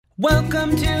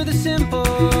Welcome to the Simple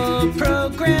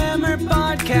Programmer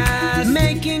Podcast,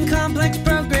 making complex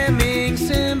programming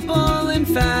simple and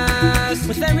fast,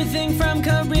 with everything from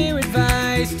career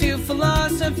advice to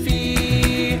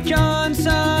philosophy. John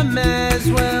Summers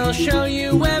will show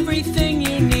you everything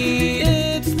you need.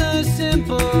 It's the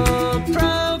Simple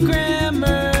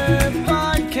Programmer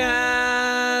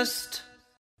Podcast.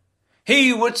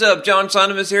 Hey, what's up? John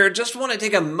Sonnemus here. Just want to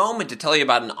take a moment to tell you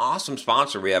about an awesome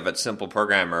sponsor we have at Simple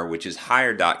Programmer, which is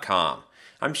Hired.com.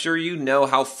 I'm sure you know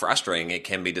how frustrating it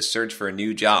can be to search for a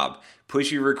new job.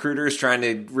 Pushy recruiters trying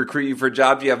to recruit you for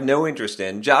jobs you have no interest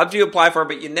in, jobs you apply for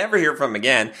but you never hear from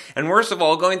again, and worst of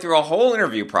all, going through a whole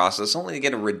interview process only to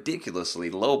get a ridiculously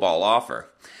lowball offer.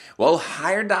 Well,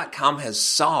 Hired.com has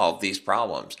solved these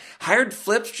problems. Hired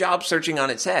flips job searching on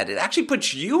its head. It actually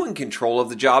puts you in control of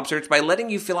the job search by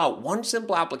letting you fill out one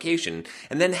simple application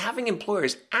and then having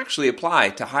employers actually apply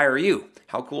to hire you.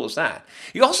 How cool is that?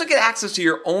 You also get access to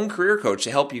your own career coach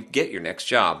to help you get your next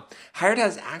job. Hired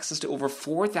has access to over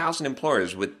 4,000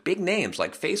 employers with big names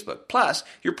like Facebook. Plus,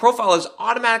 your profile is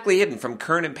automatically hidden from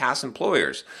current and past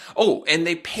employers. Oh, and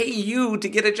they pay you to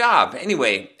get a job.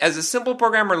 Anyway, as a Simple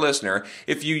Programmer listener,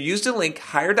 if you use the link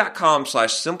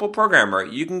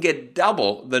hired.com/simpleprogrammer, you can get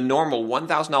double the normal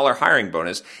 $1,000 hiring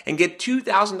bonus and get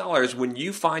 $2,000 when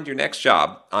you find your next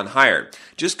job on Hired.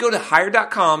 Just go to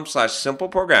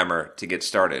hired.com/simpleprogrammer to get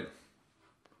started.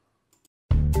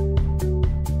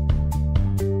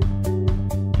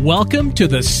 Welcome to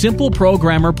the Simple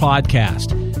Programmer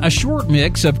Podcast, a short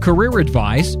mix of career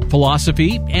advice,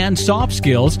 philosophy, and soft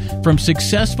skills from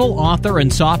successful author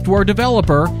and software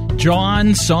developer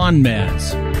John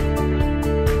Sonmez.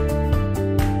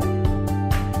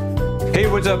 Hey,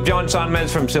 what's up? John Sonmez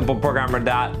from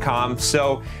SimpleProgrammer.com.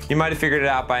 So you might have figured it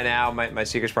out by now. My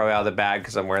secret's probably out of the bag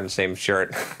because I'm wearing the same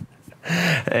shirt.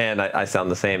 And I sound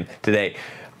the same today.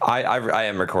 I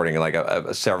am recording like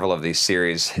several of these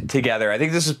series together. I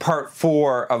think this is part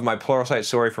 4 of my Pluralsight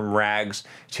story from rags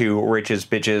to riches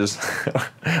bitches,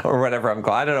 or whatever I'm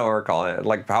calling. I don't know what we're calling it.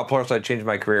 Like how Pluralsight changed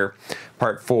my career,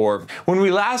 part 4. When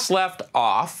we last left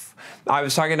off, I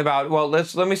was talking about, well,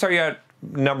 let me start you out.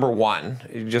 Number 1,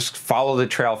 you just follow the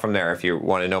trail from there if you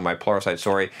want to know my Pluralsight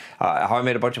story, how I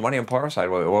made a bunch of money on Pluralsight,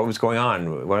 what was going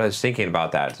on, what I was thinking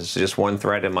about that. This is just one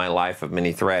thread in my life of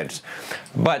many threads.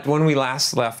 But when we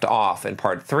last left off in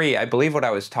part 3, I believe what I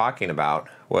was talking about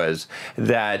was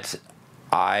that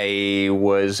I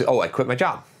quit my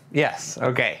job. Yes,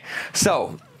 okay.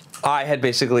 So I had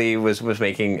basically was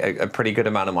making a pretty good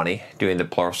amount of money doing the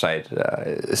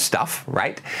Pluralsight stuff,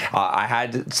 right? I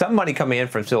had some money coming in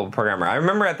from Simple Programmer. I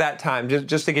remember at that time,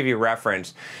 just to give you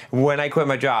reference, when I quit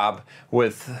my job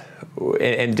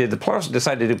and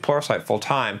decided to do Pluralsight full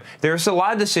time, there's a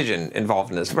lot of decision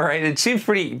involved in this, right? It seems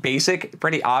pretty basic,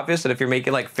 pretty obvious that if you're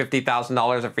making like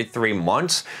 $50,000 every 3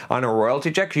 months on a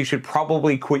royalty check, you should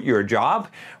probably quit your job,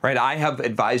 right? I have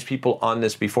advised people on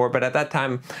this before, but at that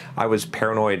time I was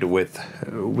paranoid with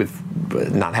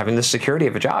not having the security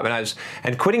of a job,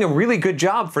 and quitting a really good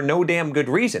job for no damn good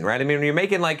reason, right? I mean, when you're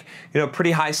making like,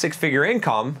 pretty high 6-figure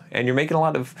income, and you're making a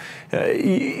lot of,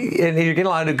 and you're getting a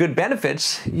lot of good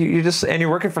benefits, and you're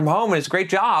working from home, and it's a great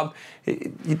job,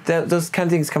 those kind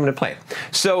of things come into play.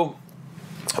 So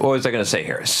what was I going to say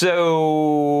here?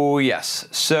 So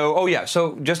just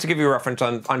to give you a reference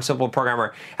on Simple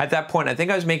Programmer, at that point, I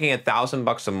think I was making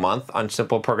 $1,000 a month on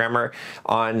Simple Programmer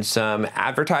on some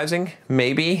advertising,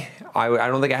 maybe. I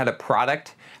don't think I had a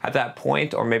product at that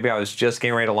point, or maybe I was just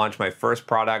getting ready to launch my first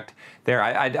product there.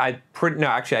 I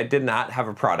did not have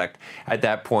a product at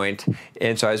that point,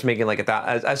 and so I was making like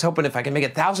I was hoping if I can make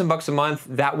 $1,000 a month,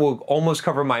 that will almost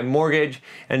cover my mortgage,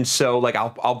 and so like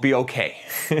I'll be okay,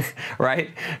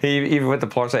 right? Even with the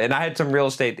Pluralsight, and I had some real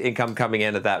estate income coming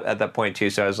in at that point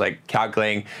too. So I was like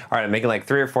calculating, all right, I'm making like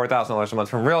 $3,000 or $4,000 a month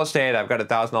from real estate. I've got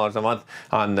 $1,000 a month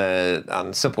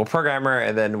on Simple Programmer,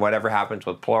 and then whatever happens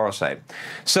with Pluralsight.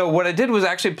 So what I did was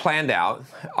actually planned out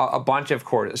a bunch of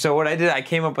courses. So what I did, I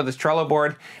came up with this Trello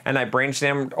board and I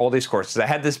brainstormed all these courses. I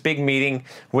had this big meeting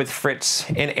with Fritz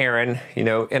and Aaron,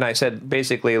 and I said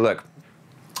basically, look,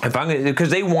 because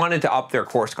they wanted to up their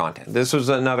course content. This was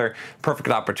another perfect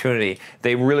opportunity.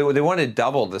 They wanted to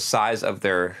double the size of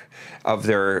their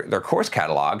course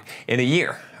catalog in a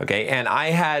year. Okay, and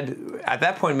I had at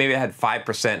that point maybe I had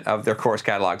 5% of their course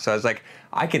catalog. So I was like,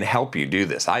 I can help you do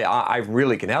this. I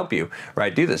really can help you,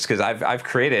 right, do this, because I've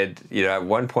created, at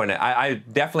one point, I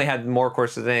definitely had more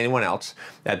courses than anyone else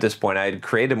at this point. I had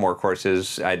created more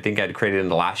courses. I think I'd created in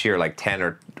the last year like 10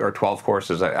 or 12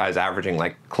 courses. I was averaging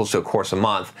like close to a course a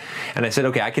month. And I said,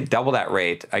 okay, I could double that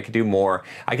rate. I could do more.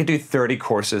 I could do 30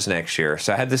 courses next year.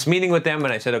 So I had this meeting with them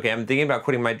and I said, okay, I'm thinking about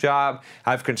quitting my job.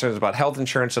 I have concerns about health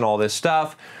insurance and all this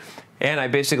stuff. And I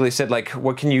basically said, like,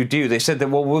 what can you do? They said that,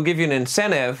 well, we'll give you an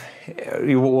incentive.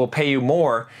 We'll pay you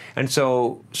more. And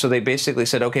so they basically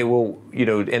said, okay, well,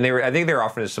 and I think they were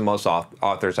offering this to most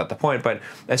authors at the point, but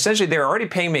essentially they were already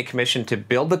paying me a commission to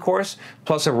build the course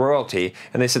plus a royalty.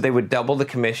 And they said they would double the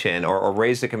commission or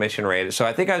raise the commission rate. So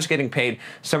I think I was getting paid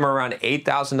somewhere around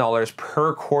 $8,000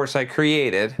 per course I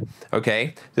created.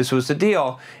 Okay, this was the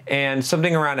deal. And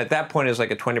something around at that point is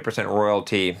like a 20%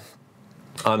 royalty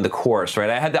on the course, right?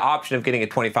 I had the option of getting a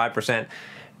 25%.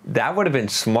 That would have been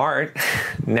smart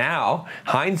now,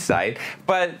 hindsight.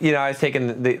 But, I was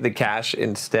taking the cash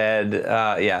instead.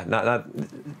 Not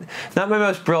my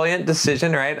most brilliant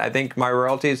decision, right? I think my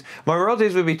royalties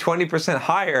would be 20%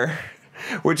 higher,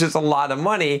 which is a lot of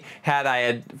money had I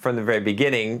had from the very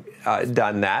beginning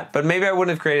done that. But maybe I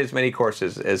wouldn't have created as many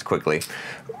courses as quickly.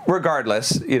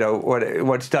 Regardless,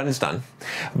 what's done is done.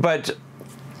 But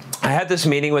I had this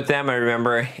meeting with them, I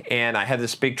remember, and I had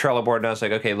this big Trello board, and I was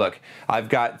like, okay, look, I've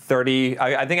got 30,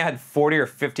 I think I had 40 or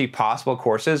 50 possible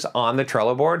courses on the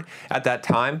Trello board at that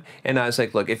time, and I was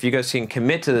like, look, if you guys can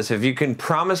commit to this, if you can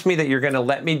promise me that you're going to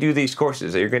let me do these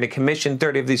courses, that you're going to commission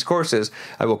 30 of these courses,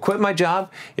 I will quit my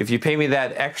job. If you pay me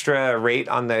that extra rate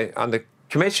on the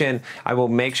commission, I will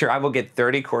make sure I will get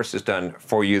 30 courses done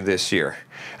for you this year.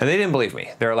 And they didn't believe me.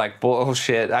 They're like,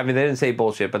 bullshit. I mean, they didn't say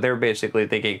bullshit, but they were basically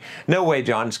thinking, no way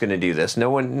John's going to do this.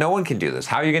 No one can do this.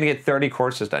 How are you going to get 30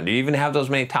 courses done? Do you even have those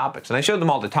many topics? And I showed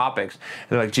them all the topics. And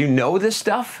they're like, do you know this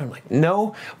stuff? I'm like,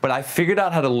 no, but I figured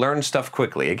out how to learn stuff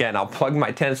quickly. Again, I'll plug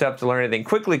my 10 Steps to Learn Anything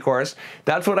Quickly course.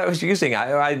 That's what I was using.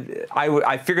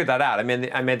 I figured that out. I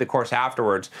made the course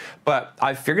afterwards, but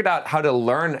I figured out how to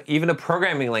learn even a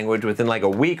programming language within like a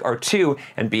week or two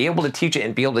and be able to teach it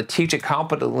and be able to teach it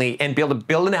competently and be able to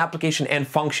build an application and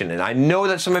function. And I know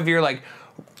that some of you are like,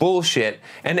 bullshit.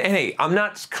 And hey, I'm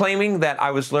not claiming that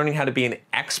I was learning how to be an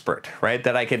expert, right?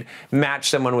 That I could match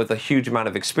someone with a huge amount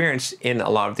of experience in a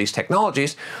lot of these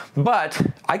technologies, but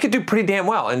I could do pretty damn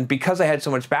well. And because I had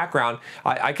so much background,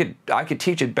 I could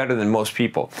teach it better than most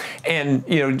people. And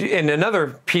and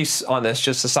another piece on this,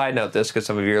 just a side note this, because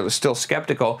some of you are still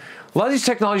skeptical, a lot of these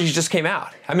technologies just came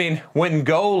out. I mean, when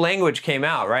Go language came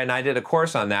out, right? And I did a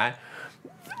course on that.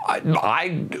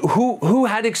 Who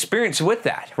had experience with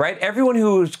that, right? Everyone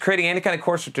who was creating any kind of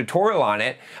course or tutorial on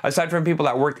it, aside from people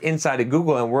that worked inside of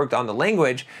Google and worked on the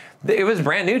language, it was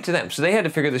brand new to them. So they had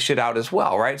to figure this shit out as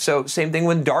well, right? So same thing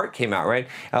when Dart came out, right?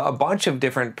 A bunch of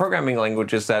different programming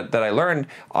languages that I learned,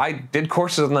 I did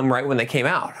courses on them right when they came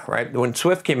out, right? When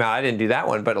Swift came out, I didn't do that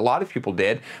one, but a lot of people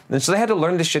did. And so they had to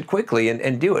learn this shit quickly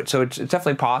and do it. So it's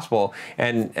definitely possible.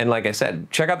 And like I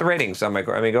said, check out the ratings on my,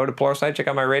 go to Pluralsight, check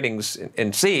out my ratings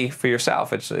and see for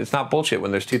yourself. It's not bullshit when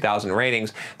there's 2,000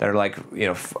 ratings that are like,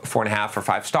 4.5 or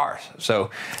 5 stars. So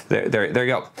there you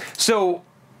go. So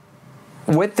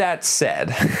with that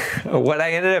said, what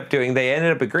I ended up doing, they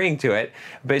ended up agreeing to it,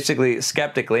 basically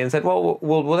skeptically, and said, well,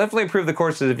 we'll definitely improve the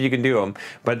courses if you can do them,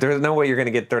 but there's no way you're going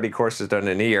to get 30 courses done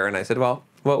in a year. And I said, well,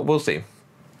 we'll see.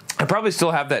 I probably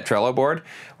still have that Trello board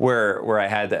where I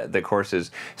had the courses.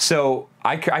 So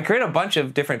I created a bunch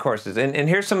of different courses, and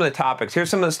here's some of the topics. Here's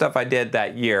some of the stuff I did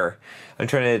that year. I'm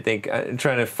trying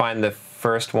to find the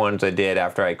first ones I did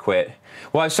after I quit.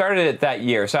 Well, I started it that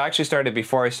year, so I actually started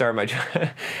before I started my job.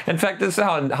 In fact, this is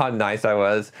how nice I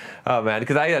was. Oh man,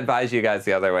 because I advised you guys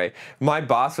the other way. My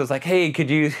boss was like, hey,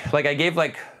 could you, I gave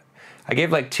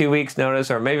like 2 weeks notice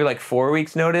or maybe like 4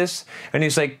 weeks notice. And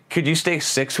he's like, could you stay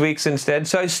 6 weeks instead?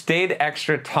 So I stayed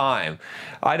extra time.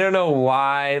 I don't know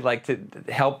why, to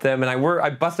help them. And I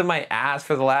busted my ass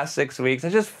for the last 6 weeks. I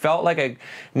just felt like I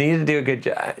needed to do a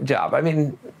good job. I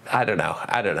mean, I don't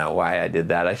know why I did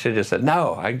that. I should have just said,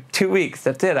 no, 2 weeks,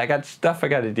 that's it. I got stuff I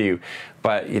got to do.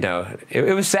 But,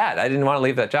 it was sad. I didn't want to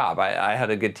leave that job. I had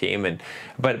a good team,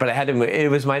 but I had to, it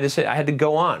was my decision. I had to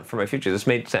go on for my future. This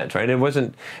made sense, right? It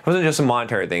wasn't just a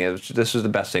monetary thing. This was the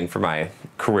best thing for my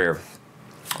career.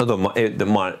 Although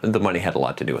the money had a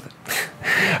lot to do with it.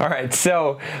 All right,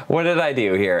 so what did I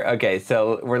do here? Okay,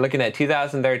 so we're looking at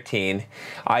 2013.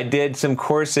 I did some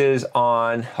courses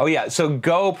on, so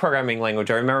Go programming language.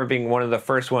 I remember being one of the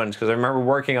first ones because I remember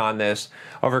working on this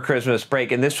over Christmas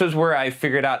break, and this was where I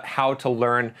figured out how to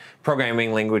learn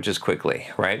programming languages quickly,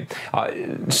 right?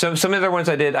 Some other ones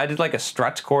I did like a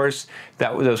struts course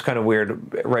that was kind of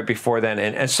weird right before then,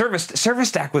 and Service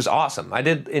Stack was awesome. I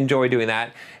did enjoy doing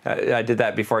that. I did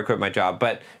that before I quit my job,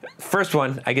 but first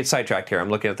one, I get sidetracked here. I'm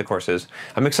looking at the courses.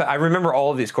 I'm excited. I remember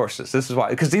all of these courses. This is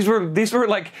why, because these were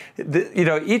like,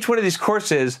 each one of these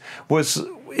courses was,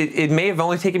 it may have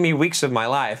only taken me weeks of my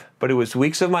life, but it was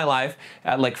weeks of my life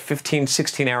at like 15,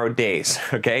 16-hour days,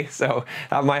 okay? So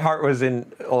my heart was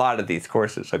in a lot of these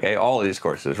courses, okay? All of these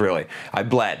courses, really. I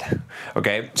bled,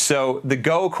 okay? So the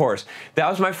Go course, that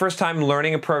was my first time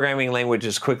learning a programming language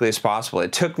as quickly as possible.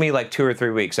 It took me like 2 or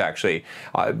 3 weeks, actually,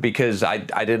 because I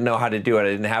didn't know how to do it. I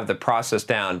didn't have the process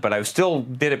down, but I still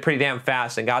did it pretty damn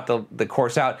fast and got the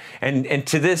course out. And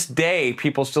to this day,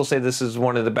 people still say this is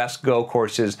one of the best Go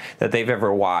courses that they've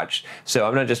ever watched. So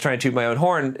I'm not just trying to toot my own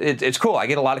horn. It's cool. I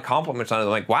get a lot of compliments on it. I'm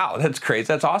like, wow, that's crazy.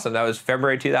 That's awesome. That was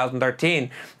February 2013.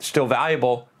 Still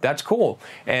valuable. That's cool.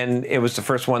 And it was the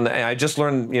first one that I just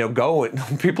learned, Go.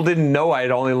 People didn't know I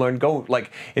had only learned Go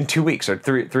like in 2 weeks or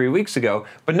three weeks ago,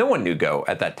 but no one knew Go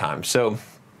at that time. So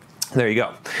there you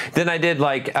go. Then I did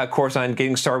like a course on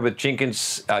getting started with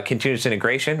Jenkins continuous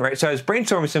integration, right? So I was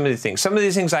brainstorming some of these things. Some of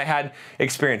these things I had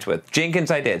experience with.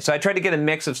 Jenkins I did. So I tried to get a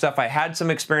mix of stuff I had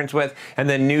some experience with and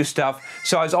then new stuff.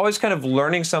 So I was always kind of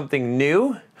learning something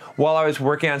new while I was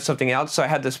working on something else. So I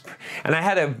had this, and I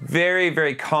had a very,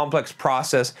 very complex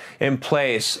process in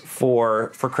place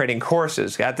for creating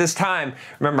courses. At this time,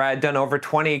 remember, I had done over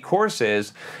 20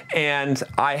 courses, and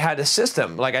I had a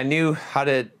system. Like I knew how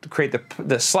to create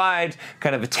the slides,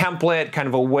 kind of a template, kind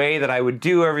of a way that I would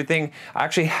do everything. I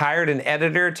actually hired an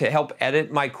editor to help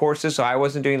edit my courses, so I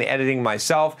wasn't doing the editing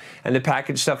myself, and to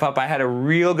package stuff up. I had a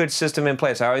real good system in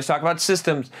place. I always talk about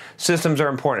systems. Systems are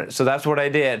important, so that's what I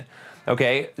did.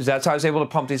 Okay, that's how I was able to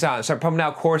pump these out. I started pumping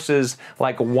out courses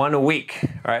like 1 a week,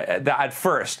 right, at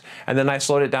first, and then I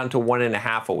slowed it down to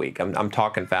 1.5 a week. I'm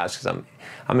talking fast because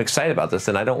I'm excited about this,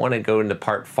 and I don't want to go into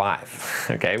part 5.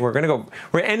 Okay,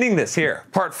 we're ending this here,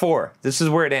 part 4. This is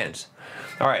where it ends.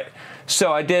 All right.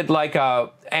 So I did like a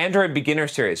Android beginner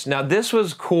series. Now this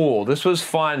was cool. This was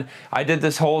fun. I did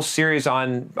this whole series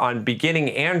on beginning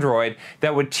Android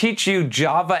that would teach you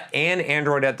Java and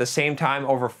Android at the same time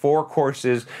over 4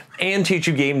 courses and teach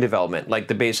you game development, like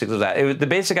the basics of that. The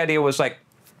basic idea was like,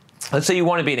 let's say you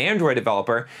want to be an Android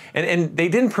developer, and they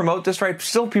didn't promote this, right?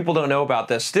 Still, people don't know about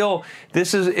this. Still,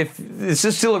 this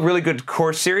is still a really good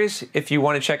course series if you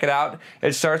want to check it out.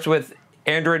 It starts with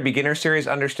Android beginner series,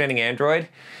 understanding Android,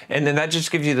 and then that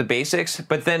just gives you the basics.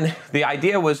 But then the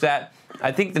idea was that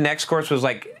I think the next course was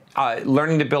like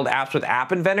learning to build apps with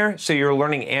App Inventor. So you're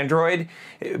learning Android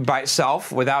by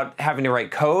itself without having to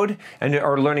write code,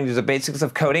 or learning the basics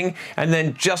of coding, and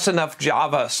then just enough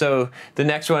Java. So the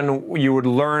next one, you would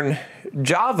learn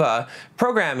Java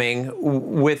programming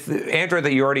with Android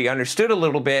that you already understood a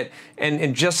little bit,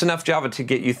 and just enough Java to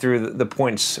get you through the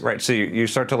points, right? So you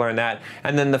start to learn that.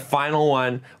 And then the final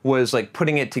one was like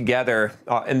putting it together.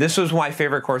 And this was my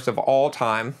favorite course of all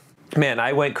time. Man,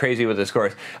 I went crazy with this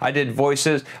course. I did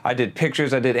voices, I did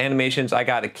pictures, I did animations. I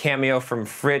got a cameo from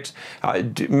Fritz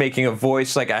making a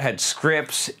voice. Like I had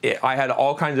scripts, I had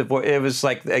all kinds of it was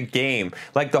like a game.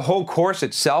 Like the whole course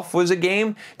itself was a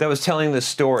game that was telling the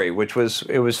story, which was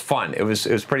fun. It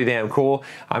was pretty damn cool.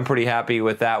 I'm pretty happy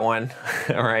with that one.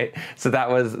 All right, so that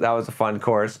was a fun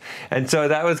course, and so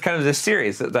that was kind of the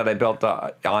series that I built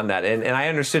on that, and I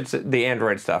understood the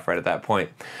Android stuff right at that point.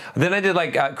 Then I did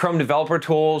like Chrome developer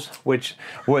tools, which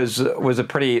was a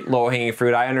pretty low-hanging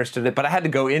fruit. I understood it, but I had to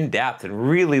go in depth and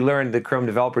really learn the Chrome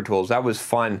developer tools. That was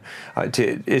fun.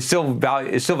 It's still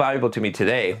valuable to me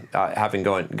today, having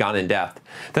gone in depth.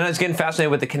 Then I was getting fascinated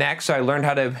with the Connect, so I learned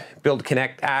how to build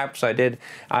Connect apps. I did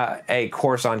a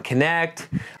course on Connect.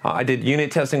 I did unit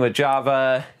testing with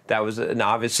Java. That was an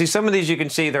obvious. See, some of these you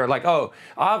can see they're like, oh,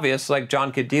 obvious, like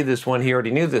John could do this one. He already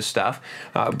knew this stuff.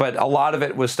 But a lot of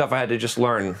it was stuff I had to just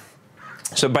learn.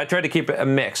 But I tried to keep it a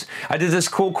mix. I did this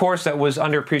cool course that was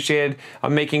underappreciated,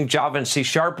 making Java and C#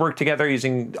 work together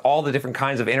using all the different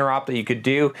kinds of interop that you could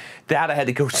do. That I had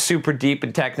to go super deep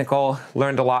and technical,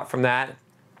 learned a lot from that.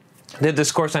 Did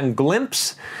this course on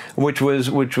Glimpse, which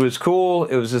was cool.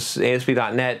 It was this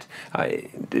ASP.NET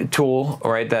tool,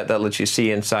 right, that lets you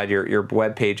see inside your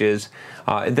web pages.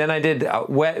 Then I did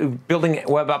building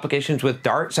web applications with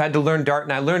Dart. So I had to learn Dart,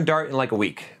 and I learned Dart in like a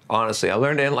week. Honestly, I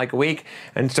learned it in like a week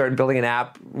and started building an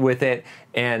app with it.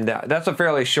 And that's a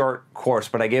fairly short course,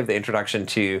 but I gave the introduction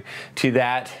to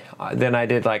that. Then I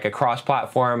did like a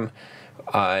cross-platform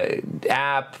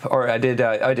app, or I did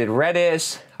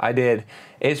Redis, I did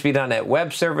ASP.NET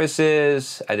Web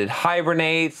Services, I did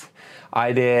Hibernate,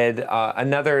 I did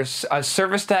a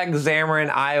Service Tag Xamarin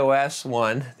iOS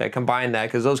one that combined that,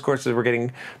 because those courses were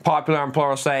getting popular on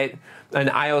Pluralsight, an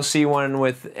IOC one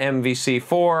with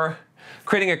MVC4,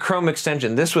 creating a Chrome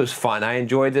extension. This was fun. I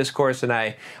enjoyed this course, and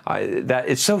that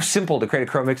it's so simple to create a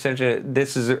Chrome extension.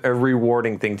 This is a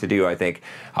rewarding thing to do, I think.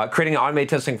 Creating an automated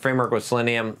testing framework with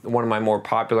Selenium, one of my more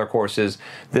popular courses.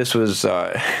 This was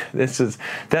this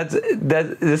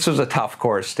was a tough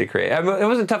course to create. I mean, it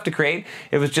wasn't tough to create.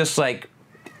 It was just like,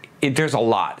 there's a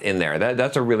lot in there.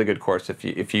 That's a really good course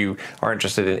if you are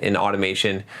interested in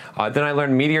automation. Then I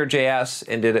learned Meteor.js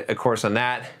and did a course on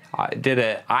that. I did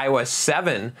an iOS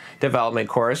 7 development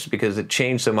course because it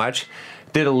changed so much.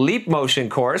 Did a Leap Motion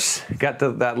course, got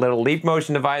that little Leap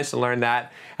Motion device and learned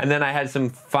that. And then I had some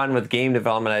fun with game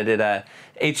development. I did a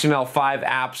HTML5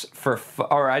 apps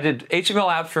I did HTML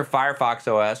apps for Firefox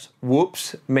OS.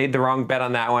 Whoops, made the wrong bet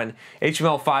on that one.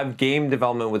 HTML5 game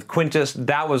development with Quintus.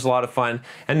 That was a lot of fun.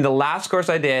 And the last course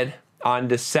I did on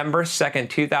December 2nd,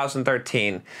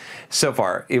 2013, so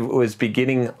far, it was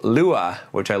beginning Lua,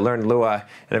 which I learned Lua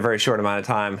in a very short amount of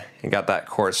time and got that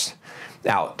course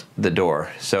out the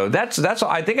door. So that's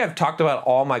I think I've talked about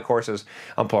all my courses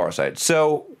on Pluralsight.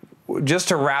 So just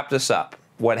to wrap this up,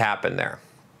 what happened there?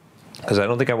 Because I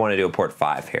don't think I want to do a port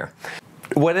 5 here.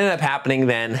 What ended up happening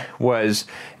then was,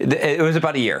 it was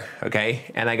about a year,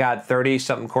 okay? And I got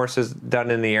 30-something courses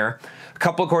done in the year. A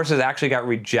couple of courses actually got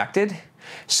rejected.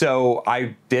 So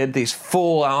I did these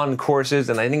full-on courses,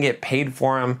 and I didn't get paid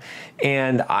for them,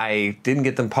 and I didn't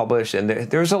get them published. And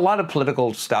there was a lot of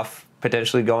political stuff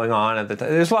potentially going on at the time.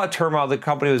 There's a lot of turmoil. The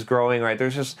company was growing, right?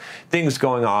 There's just things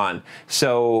going on.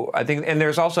 So I think, and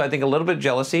there's also, I think, a little bit of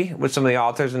jealousy with some of the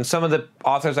authors, and some of the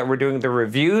authors that were doing the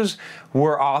reviews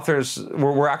were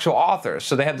actual authors.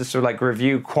 So they had this sort of like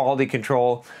review quality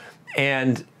control,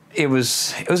 and it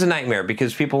was a nightmare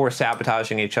because people were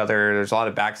sabotaging each other. There's a lot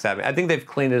of backstabbing. I think they've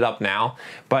cleaned it up now,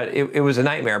 but it was a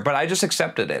nightmare. But I just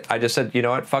accepted it. I just said, you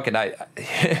know what, fuck it.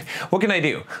 What can I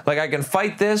do? Like, I can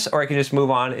fight this, or I can just move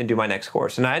on and do my next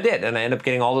course. And I did, and I ended up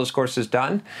getting all those courses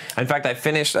done. In fact, I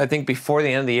finished, I think, before the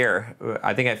end of the year.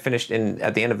 I think I finished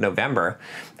at the end of November,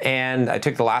 and I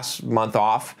took the last month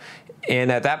off.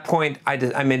 And at that point, I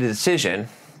made a decision,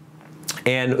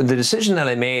 and the decision that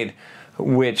I made,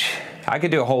 which I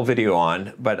could do a whole video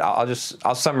on, but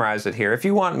I'll summarize it here. If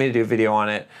you want me to do a video on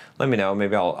it, let me know.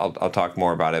 Maybe I'll talk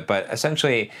more about it. But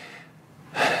essentially,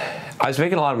 I was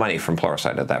making a lot of money from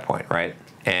Pluralsight at that point, right?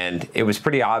 And it was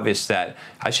pretty obvious that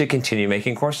I should continue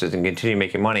making courses and continue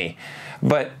making money.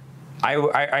 But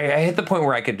I hit the point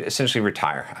where I could essentially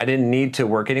retire. I didn't need to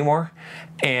work anymore,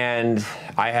 and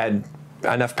I had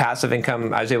enough passive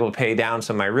income. I was able to pay down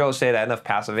some of my real estate. I had enough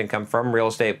passive income from real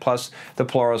estate, plus the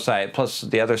Pluralsight, plus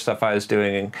the other stuff I was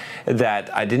doing,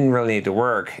 that I didn't really need to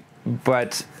work.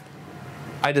 But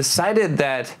I decided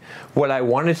that what I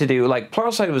wanted to do, like,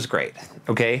 Pluralsight was great,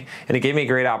 okay? And it gave me a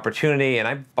great opportunity, and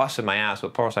I busted my ass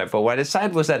with Pluralsight. But what I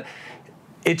decided was that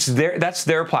that's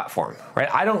their platform, right?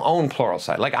 I don't own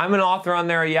Pluralsight. Like, I'm an author on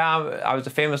there. Yeah, I was a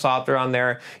famous author on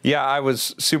there. Yeah, I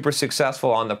was super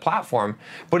successful on the platform,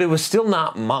 but it was still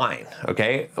not mine,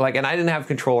 okay? Like, and I didn't have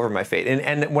control over my fate.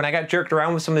 And when I got jerked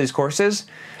around with some of these courses,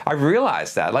 I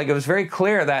realized that. Like, it was very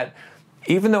clear that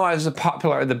even though I was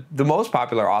the most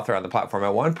popular author on the platform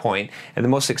at one point, and the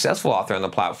most successful author on the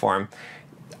platform,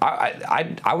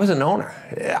 I was an owner.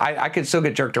 I could still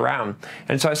get jerked around.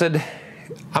 And so I said,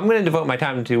 I'm going to devote my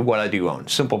time to what I do own,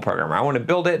 Simple Programmer. I want to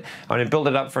build it. I want to build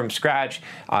it up from scratch.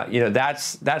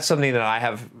 That's something that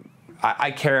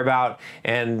I care about.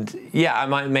 And yeah, I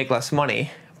might make less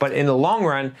money, but in the long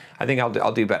run, I think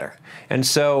I'll do better. And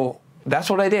so that's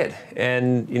what I did.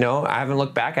 And I haven't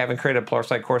looked back. I haven't created a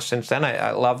Pluralsight course since then.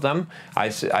 I love them. I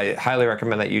highly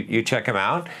recommend that you check them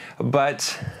out. But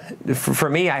for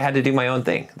me, I had to do my own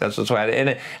thing. That's why I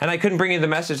did. And I couldn't bring you the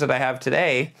message that I have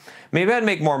today. Maybe I'd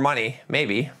make more money,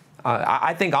 maybe.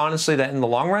 I think honestly that in the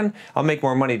long run, I'll make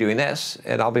more money doing this,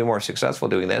 and I'll be more successful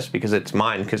doing this because it's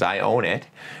mine, because I own it,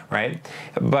 right?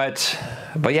 But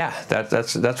yeah,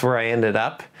 that's where I ended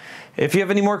up. if you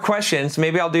have any more questions,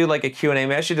 maybe I'll do like a Q&A.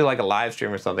 Maybe I should do like a live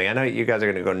stream or something. I know you guys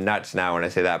are going to go nuts now when I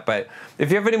say that, but if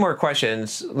you have any more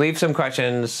questions, leave some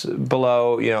questions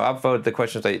below, upvote the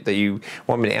questions that you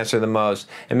want me to answer the most,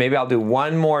 and maybe I'll do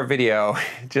one more video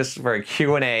just for a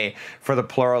Q&A for the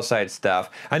Pluralsight stuff.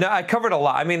 I know I covered a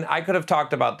lot. I mean, I could have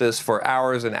talked about this for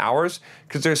hours and hours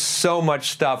because there's so much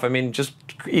stuff. I mean, just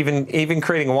even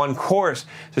creating one course,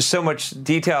 there's so much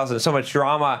details and so much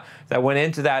drama that went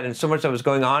into that, and so much that was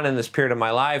going on in this period of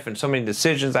my life, and so many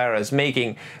decisions that I was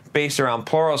making based around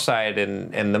Pluralsight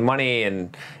and the money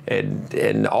and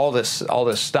all this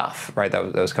stuff, right,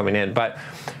 that was coming in. But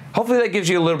hopefully that gives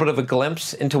you a little bit of a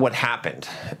glimpse into what happened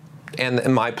and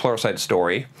my Pluralsight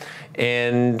story,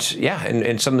 and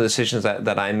some of the decisions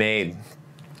that I made.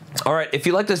 All right, if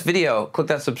you like this video, click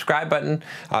that subscribe button.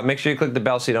 Make sure you click the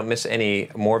bell so you don't miss any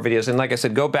more videos. And like I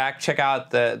said, go back, check out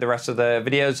the rest of the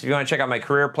videos. If you want to check out my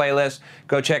career playlist,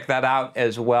 go check that out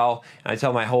as well. And I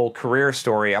tell my whole career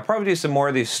story. I'll probably do some more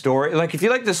of these stories. Like, if you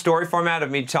like the story format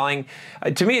of me telling,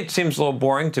 to me it seems a little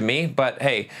boring to me, but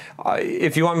hey,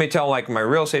 if you want me to tell like my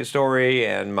real estate story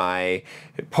and my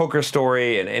poker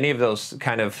story and any of those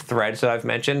kind of threads that I've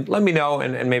mentioned, let me know,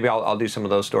 and maybe I'll do some of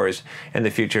those stories in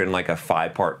the future in like a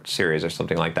 5-part series or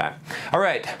something like that. All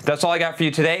right, that's all I got for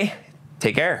you today.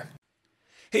 Take care.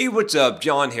 Hey, what's up?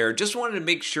 John here. Just wanted to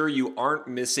make sure you aren't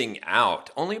missing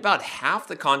out. Only about half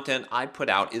the content I put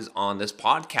out is on this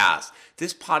podcast.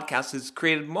 This podcast is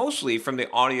created mostly from the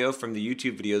audio from the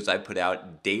YouTube videos I put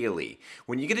out daily.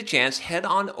 When you get a chance, head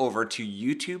on over to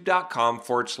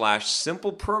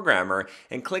youtube.com/simpleprogrammer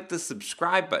and click the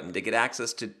subscribe button to get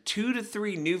access to 2 to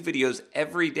 3 new videos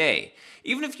every day.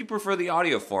 Even if you prefer the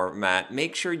audio format,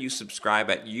 make sure you subscribe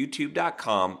at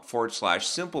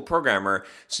youtube.com/simpleprogrammer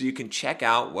so you can check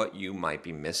out what you might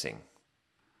be missing.